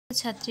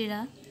ছাত্রছাত্রীরা,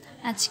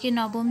 আজকে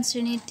নবম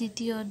শ্রেণীর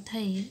তৃতীয়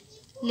অধ্যায়ের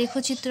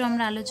লেখচিত্র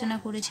আমরা আলোচনা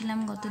করেছিলাম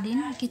গতদিন।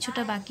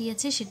 কিছুটা বাকি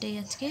আছে, সেটাই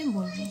আজকে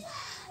বলবো।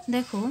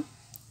 দেখো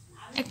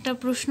একটা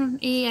প্রশ্ন,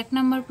 এই 1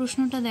 নম্বর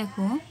প্রশ্নটা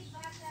দেখো।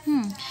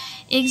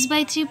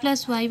 x/3 +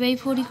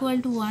 y/4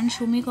 = 1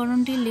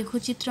 সমীকরণটির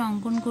লেখচিত্র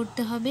অঙ্কন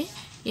করতে হবে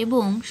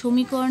এবং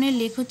সমীকরণের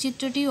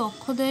লেখচিত্রটি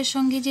অক্ষদ্বয়ের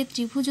সঙ্গে যে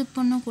ত্রিভুজ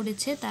উৎপন্ন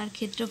করেছে তার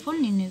ক্ষেত্রফল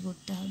নির্ণয়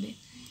করতে হবে।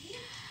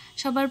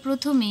 সবার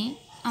প্রথমে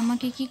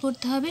আমাকে কি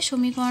করতে হবে,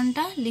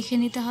 সমীকরণটা লিখে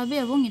নিতে হবে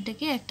এবং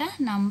এটাকে একটা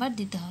নাম্বার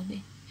দিতে হবে।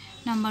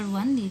 নাম্বার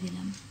 1 দিয়ে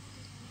দিলাম।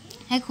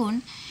 এখন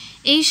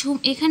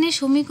এখানে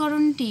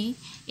সমীকরণটি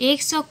x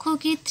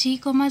অক্ষকে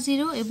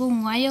 3,0 এবং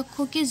y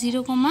অক্ষকে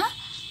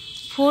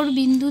 0,4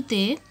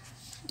 বিন্দুতে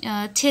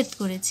ছেদ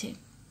করেছে।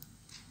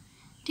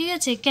 ঠিক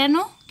আছে,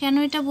 কেন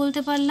এটা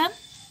বলতে পারলাম?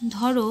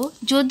 ধরো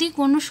যদি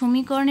কোনো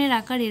সমীকরণের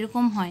আকার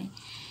এরকম হয়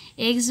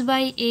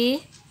x/a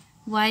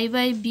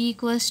y/b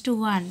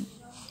 = 1,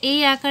 এই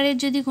আকারের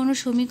যদি কোনো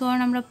সমীকরণ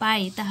আমরা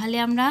পাই তাহলে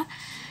আমরা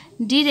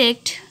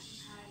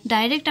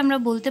ডাইরেক্ট আমরা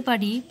বলতে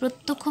পারি,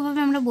 প্রত্যক্ষভাবে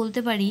আমরা বলতে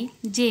পারি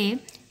যে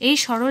এই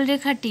সরল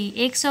রেখাটি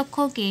x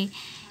অক্ষকে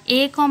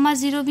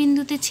a,0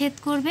 বিন্দুতে ছেদ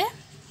করবে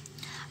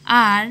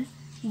আর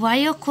y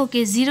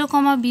অক্ষকে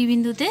 0,b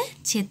বিন্দুতে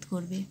ছেদ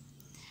করবে।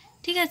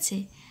 ঠিক আছে,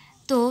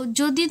 তো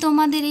যদি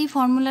তোমাদের এই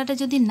ফর্মুলাটা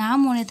যদি না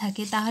মনে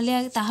থাকে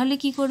তাহলে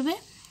কি করবে?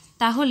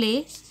 তাহলে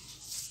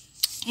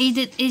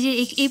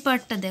এই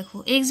পার্টটা দেখো,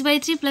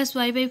 x/3 +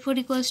 y/4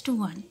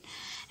 = 1।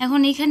 এখন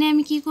এখানে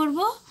আমি কি করব?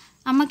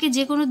 আমাকে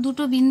যে কোনো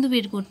দুটো বিন্দু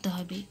বের করতে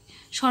হবে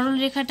সরল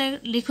রেখাটা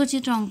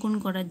লেখচিত্র অঙ্কন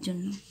করার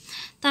জন্য।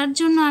 তার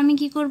জন্য আমি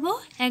কি করব,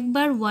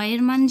 একবার y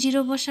এর মান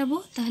 0 বসাবো,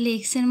 তাহলে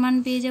x এর মান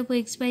পেয়ে যাব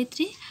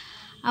x/3।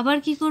 আবার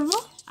কি করব,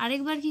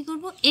 আরেকবার কি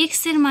করব, x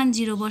এর মান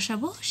 0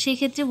 বসাবো,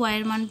 সেক্ষেত্রে y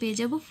এর মান পেয়ে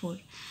যাব 4।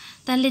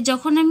 তাহলে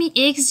যখন আমি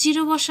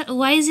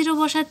y0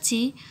 বসাচ্ছি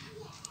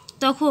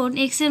তখন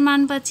x এর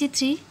মান পাচ্ছি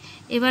 3।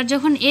 এবার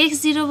যখন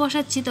x0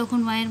 বসাচ্ছি তখন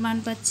y এর মান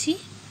পাচ্ছি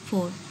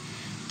 4।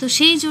 তো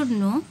সেই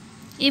জন্য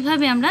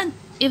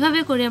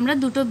এভাবে করে আমরা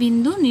দুটো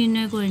বিন্দু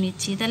নির্ণয় করে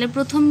নিচ্ছি। তাহলে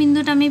প্রথম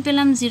বিন্দুটা আমি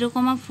পেলাম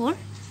 0,4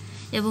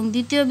 এবং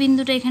দ্বিতীয়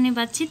বিন্দুটা এখানে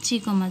পাচ্ছি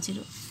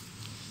 3,0।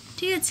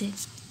 ঠিক আছে,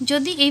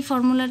 যদি এই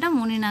ফর্মুলাটা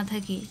মনে না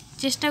থাকে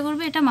চেষ্টা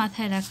করবে এটা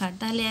মাথায় রাখার,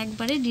 তাহলে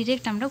একবারে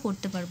ডিরেক্ট আমরা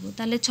করতে পারবো।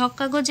 তাহলে ছক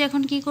কাগজে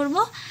এখন কি করব,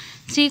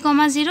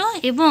 3,0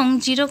 এবং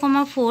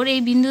 0,4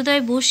 এই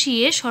বিন্দুদ্বয়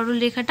বসিয়ে সরল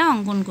রেখাটা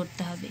অঙ্কন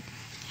করতে হবে।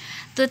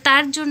 তো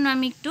তার জন্য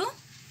আমি একটু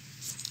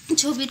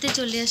ছবিতে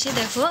চলে আসি।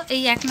 দেখো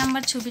এই 1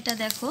 নম্বর ছবিটা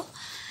দেখো,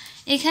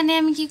 এখানে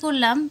আমি কি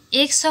করলাম,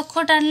 x অক্ষ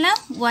টানলাম,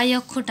 y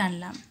অক্ষ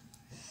টানলাম।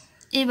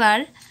 এবার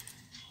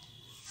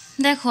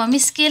দেখো আমি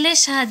স্কেলের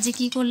সাহায্যে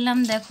কি করলাম,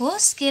 দেখো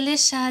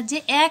স্কেলের সাহায্যে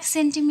 1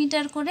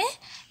 সেন্টিমিটার করে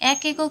 1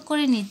 একক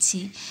করে নিচ্ছি।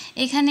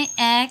 এখানে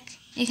 1,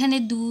 এখানে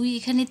 2,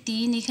 এখানে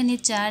 3, এখানে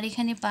 4,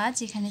 এখানে 5,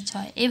 এখানে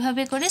 6,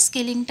 এভাবে করে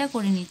স্কেলিংটা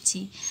করে নিচ্ছি।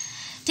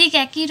 ঠিক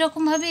একই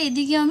রকমভাবে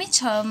এদিকে আমি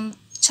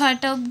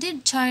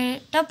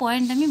 6টা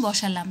পয়েন্ট আমি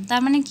বসালাম।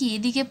 তার মানে কি,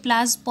 এদিকে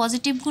প্লাস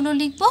পজিটিভগুলো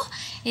লিখবো,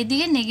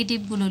 এদিকে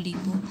নেগেটিভগুলো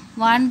লিখবো।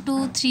 1 2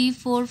 3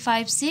 4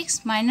 5 6,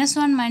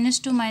 -1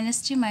 -2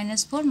 -3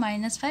 -4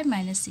 -5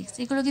 -6,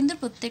 এগুলো কিন্তু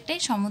প্রত্যেকটাই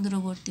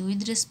সমদূরবর্তী উইথ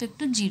রেসপেক্ট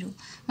টু 0,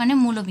 মানে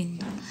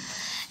মূলবিন্দু।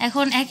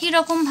 এখন একই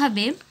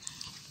রকমভাবে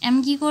আমি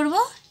কি করব,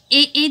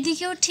 এই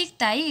দিকেও ঠিক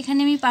তাই। এখানে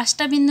আমি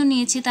 5টা বিন্দু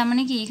নিয়েছি, তার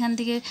মানে কি এখান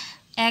থেকে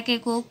 1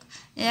 একক,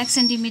 1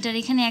 সেন্টিমিটার,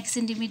 এখানে 1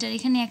 সেন্টিমিটার,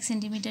 এখানে 1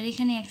 সেন্টিমিটার,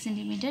 এখানে 1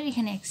 সেন্টিমিটার,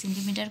 এখানে 1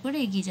 সেন্টিমিটার করে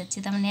এগিয়ে যাচ্ছে।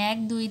 তার মানে 1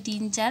 2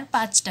 3 4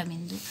 5টা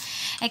বিন্দু।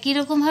 একই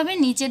রকমভাবে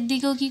নিচের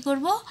দিকেও কি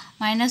করব,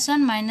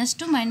 -1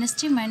 -2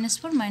 -3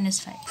 -4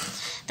 -5।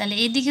 তাহলে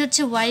এদিকে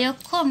হচ্ছে y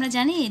অক্ষ, আমরা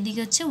জানি এদিকে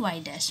হচ্ছে y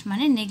ড্যাশ,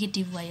 মানে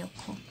নেগেটিভ y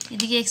অক্ষ।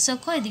 এদিকে x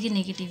অক্ষ, এদিকে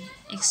নেগেটিভ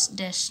x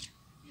ড্যাশ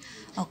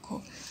অক্ষ।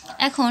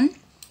 এখন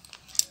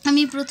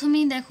আমি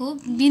প্রথমেই দেখো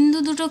বিন্দু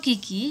দুটো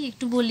কি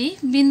একটু বলি।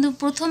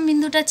 প্রথম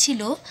বিন্দুটা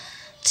ছিল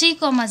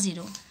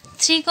 3,0।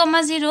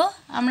 3,0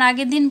 আমরা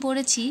আগের দিন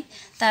পড়েছি,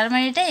 তার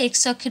মানে এটা x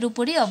অক্ষের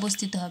উপরেই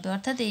অবস্থিত হবে,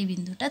 অর্থাৎ এই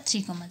বিন্দুটা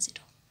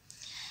 3,0।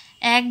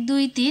 1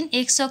 2 3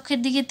 x অক্ষের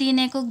দিকে 3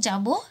 একক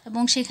যাব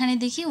এবং সেখানে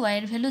দেখি y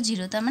এর ভ্যালু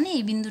 0, তার মানে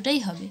এই বিন্দুটাই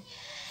হবে।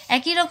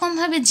 একই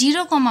রকমভাবে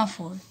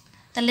 0,4,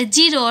 তাহলে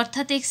 0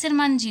 অর্থাৎ x এর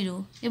মান 0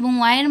 এবং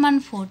y এর মান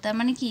 4, তার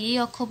মানে কি এই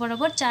অক্ষ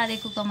বরাবর 4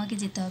 একক আমাকে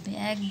যেতে হবে,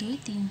 1 2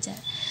 3 4।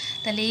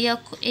 তাহলে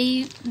এই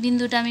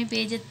বিন্দুটা আমি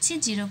পেয়ে যাচ্ছি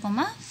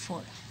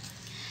 0,4।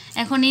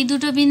 এখন এই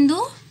দুটো বিন্দু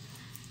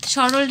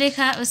সরল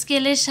রেখা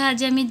স্কেলের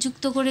সাহায্যে আমি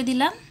যুক্ত করে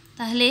দিলাম।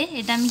 তাহলে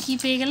এটা আমি কি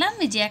পেয়ে গেলাম,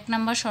 এই যে 1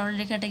 নম্বর সরল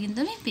রেখাটা কিন্তু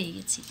আমি পেয়ে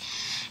গেছি।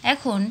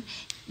 এখন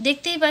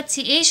দেখতেই পাচ্ছি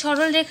এই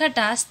সরল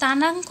রেখাটা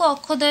স্থানাঙ্ক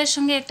অক্ষদ্বয়ের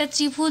সঙ্গে একটা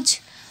ত্রিভুজ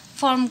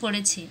ফর্ম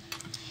করেছে।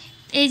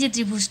 এই যে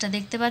ত্রিভুজটা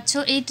দেখতে পাচ্ছ,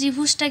 এই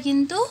ত্রিভুজটা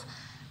কিন্তু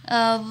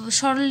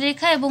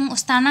সরলরেখা এবং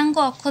স্থানাঙ্ক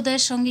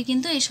অক্ষদ্বয়ের সঙ্গে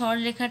কিন্তু এই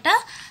সরলরেখাটা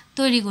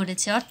তৈরি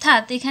করেছে।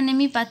 অর্থাৎ এখানে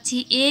আমি পাচ্ছি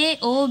এ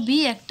ও বি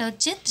একটা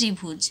হচ্ছে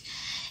ত্রিভুজ।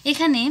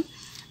 এখানে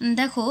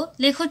দেখো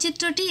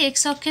লেখচিত্রটি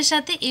এক্স অক্ষের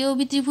সাথে এ ও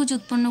বি ত্রিভুজ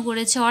উৎপন্ন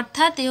করেছে,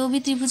 অর্থাৎ এ ও বি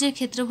ত্রিভুজের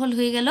ক্ষেত্রফল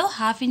হয়ে গেল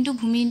 1/2 ×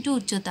 ভূমি ×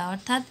 উচ্চতা,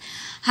 অর্থাৎ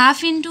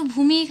 1/2 ×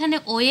 ভূমি এখানে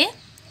ও এ,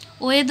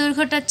 ও এ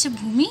দৈর্ঘ্যটা হচ্ছে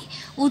ভূমি,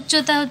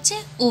 উচ্চতা হচ্ছে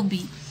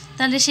ওবি।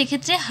 তাহলে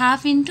সেক্ষেত্রে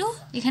হাফ ইন্টু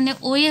এখানে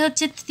ও এ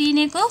হচ্ছে 3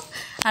 একক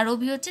আর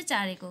ওবি হচ্ছে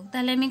 4 একক।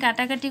 তাহলে আমি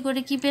কাটাকাটি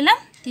করে কি পেলাম,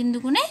 3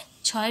 দুগুণে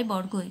 6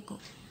 বর্গ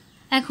একক।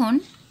 এখন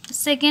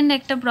সেকেন্ড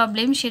একটা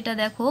প্রবলেম, সেটা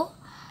দেখো।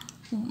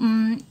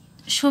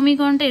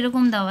 সমীকরণটা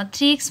এরকম দেওয়া,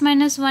 3x - 1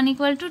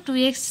 =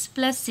 2x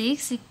 +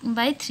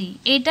 6/3।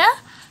 এটা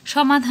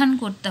সমাধান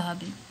করতে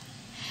হবে।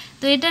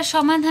 তো এটা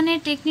সমাধানের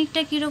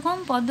টেকনিকটা কীরকম,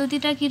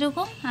 পদ্ধতিটা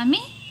কীরকম, আমি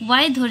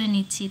y ধরে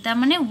নিচ্ছি। তার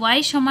মানে y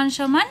 =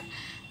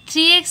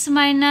 3x -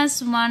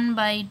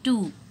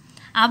 1/2।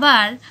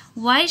 আবার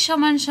y =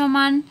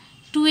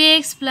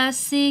 2x +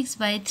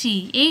 6/3।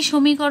 এই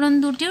সমীকরণ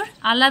দুটির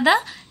আলাদা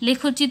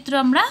লেখচিত্র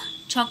আমরা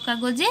ছক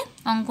কাগজে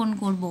অঙ্কন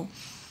করব।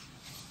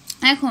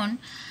 এখন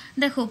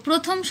দেখো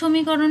প্রথম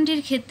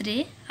সমীকরণটির ক্ষেত্রে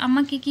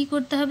আমাকে কি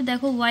করতে হবে,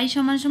 দেখো y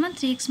 =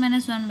 3x -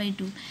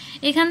 1/2।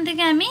 এখান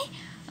থেকে আমি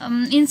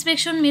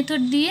ইন্সপেকশন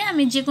মেথড দিয়ে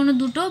আমি যে কোনো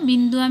দুটো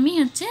বিন্দু আমি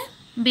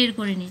বের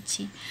করে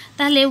নিচ্ছি।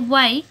 তাহলে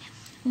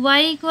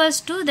y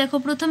 = দেখো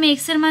প্রথমে x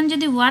এর মান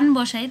যদি 1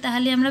 বসাই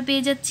তাহলে আমরা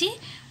পেয়ে যাচ্ছি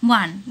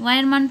 1, y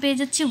এর মান পেয়ে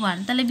যাচ্ছি 1।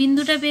 তাহলে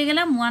বিন্দুটা পেয়ে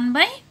গেলাম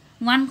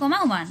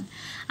 1/1,1।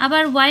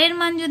 আবার y এর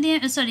মান যদি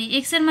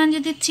x এর মান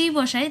যদি 3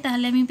 বসাই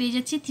তাহলে আমি পেয়ে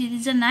যাচ্ছি 3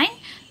 × 9,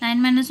 9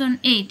 - 1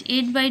 8,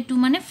 8/2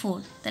 মানে 4।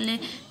 তাহলে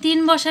 3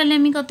 বসালে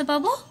আমি কত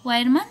পাবো, y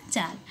এর মান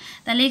 4।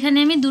 তাহলে এখানে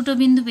আমি দুটো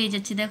বিন্দু পেয়ে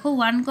যাচ্ছি, দেখো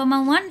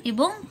 1,1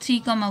 এবং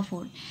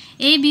 3,4।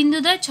 এই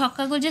বিন্দুদ্বয় ছক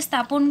কাগজে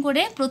স্থাপন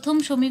করে প্রথম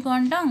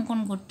সমীকরণটা অঙ্কন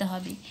করতে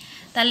হবে।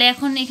 তাহলে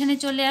এখন এখানে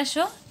চলে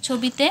আসো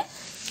ছবিতে।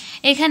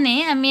 এখানে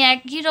আমি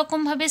একই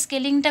রকমভাবে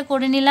স্কেলিংটা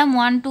করে নিলাম,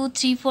 1 2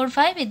 3 4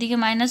 5, এদিকে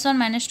 -1 -2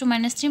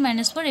 -3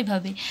 -4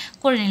 এভাবে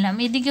করে নিলাম।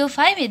 এদিকেও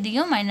 5,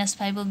 এদিকেও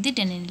 -5 অবধি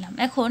টেনে নিলাম।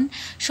 এখন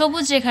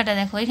সবুজ রেখাটা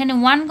দেখো, এখানে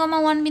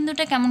 1,1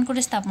 বিন্দুটা কেমন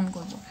করে স্থাপন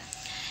করব।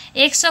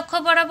 x অক্ষ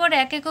বরাবর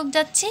 1 একক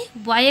যাচ্ছি,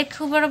 y অক্ষ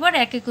বরাবর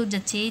 1 একক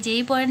যাচ্ছি। এই যে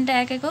এই পয়েন্টটা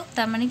 1 একক,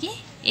 তার মানে কি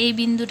এই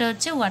বিন্দুটা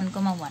হচ্ছে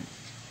 1,1।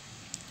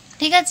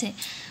 ঠিক আছে,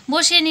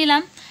 বসিয়ে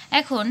নিলাম।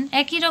 এখন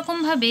একই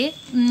রকমভাবে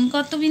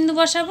কত বিন্দু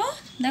বসাবো,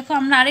 দেখো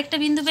আমরা আরেকটা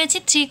বিন্দু পেয়েছি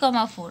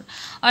 3,4,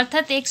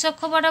 অর্থাৎ x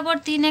অক্ষ বরাবর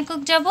 3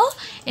 একক যাব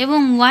এবং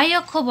y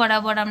অক্ষ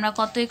বরাবর আমরা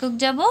কত একক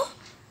যাব,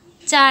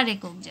 4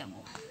 একক যাব।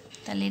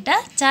 তাহলে এটা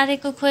 4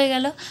 একক হয়ে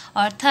গেল,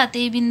 অর্থাৎ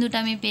এই বিন্দুটা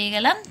আমি পেয়ে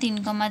গেলাম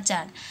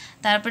 3,4।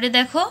 তারপরে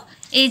দেখো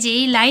এই যে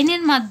এই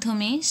লাইনের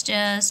মাধ্যমে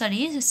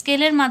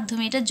স্কেলের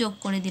মাধ্যমে এটা যোগ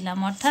করে দিলাম,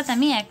 অর্থাৎ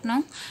আমি 1 নং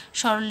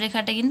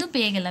সরলরেখাটা কিন্তু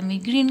পেয়ে গেলাম। এই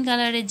গ্রিন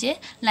কালারের যে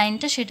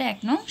লাইনটা সেটা 1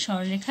 নং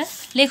সরলরেখার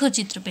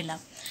লেখচিত্র পেলাম।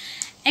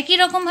 একই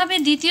রকমভাবে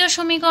দ্বিতীয়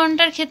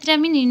সমীকরণটার ক্ষেত্রে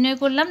আমি নির্ণয়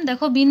করলাম।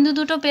 দেখো বিন্দু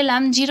দুটো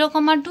পেলাম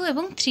 0,2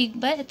 এবং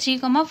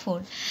 3,4।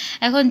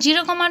 এখন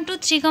 0,2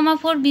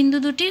 3,4 বিন্দু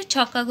দুটি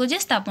ছক কাগজে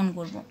স্থাপন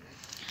করব।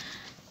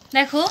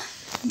 দেখো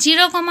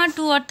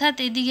 0,2 অর্থাৎ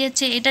এদিকে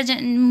হচ্ছে এটা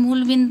মূল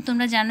বিন্দু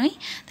তোমরা জানোই।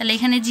 তাহলে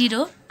এখানে 0,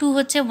 2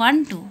 হচ্ছে 1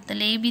 2,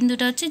 তাহলে এই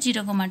বিন্দুটা হচ্ছে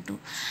 0,2।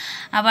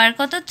 আবার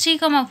কত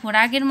 3,4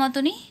 আগের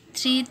মতনই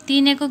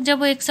 3 একক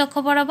যাব x অক্ষ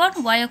বরাবর,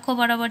 y অক্ষ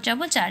বরাবর যাব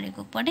 4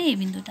 একক, পরে এই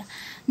বিন্দুটা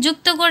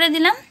যুক্ত করে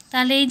দিলাম।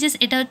 তাহলে এই যে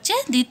এটা হচ্ছে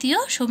দ্বিতীয়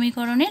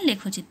সমীকরণের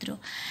লেখচিত্র।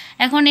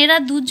 এখন এরা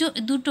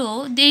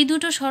এই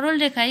দুটো সরল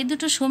রেখা, এই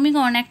দুটো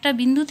সমীকরণ একটা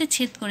বিন্দুতে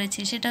ছেদ করেছে,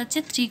 সেটা হচ্ছে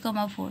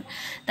 3,4।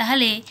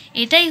 তাহলে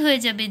এটাই হয়ে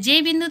যাবে,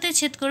 যেই বিন্দুতে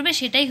ছেদ করবে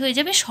সেটাই হয়ে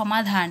যাবে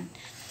সমাধান।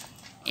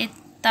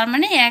 তার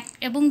মানে 1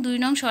 এবং 2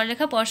 নং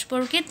সরলরেখা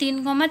পরস্পরকে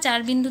 3,4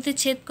 বিন্দুতে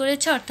ছেদ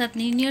করেছে, অর্থাৎ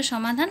নির্ণীয়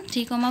সমাধান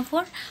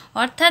 3,4,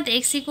 অর্থাৎ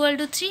x =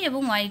 3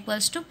 এবং y =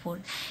 4।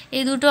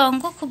 এই দুটো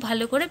অঙ্ক খুব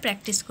ভালো করে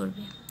প্র্যাকটিস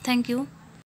করবে। Thank you.